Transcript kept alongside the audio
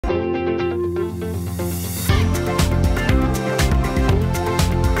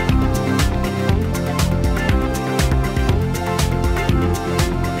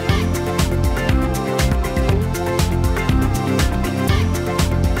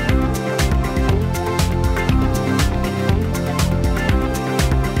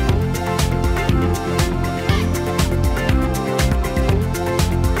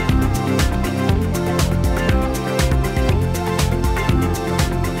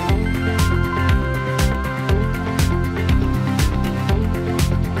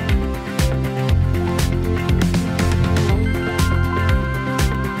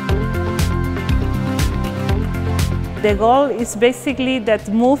The goal is basically that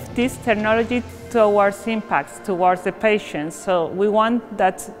move this technology towards impacts, towards the patient. So we want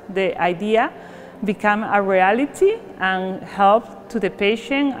that the idea become a reality and help to the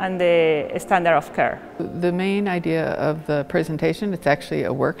patient and the standard of care. The main idea of the presentation, it's actually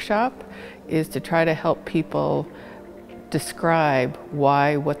a workshop, is to try to help people describe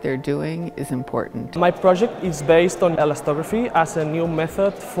why what they're doing is important. My project is based on elastography as a new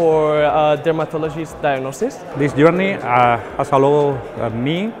method for dermatologist diagnosis. This journey has allowed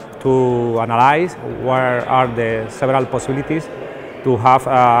me to analyze where are the several possibilities to have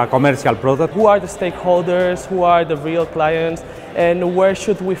a commercial product. Who are the stakeholders, who are the real clients, and where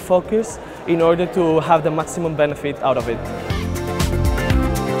should we focus in order to have the maximum benefit out of it?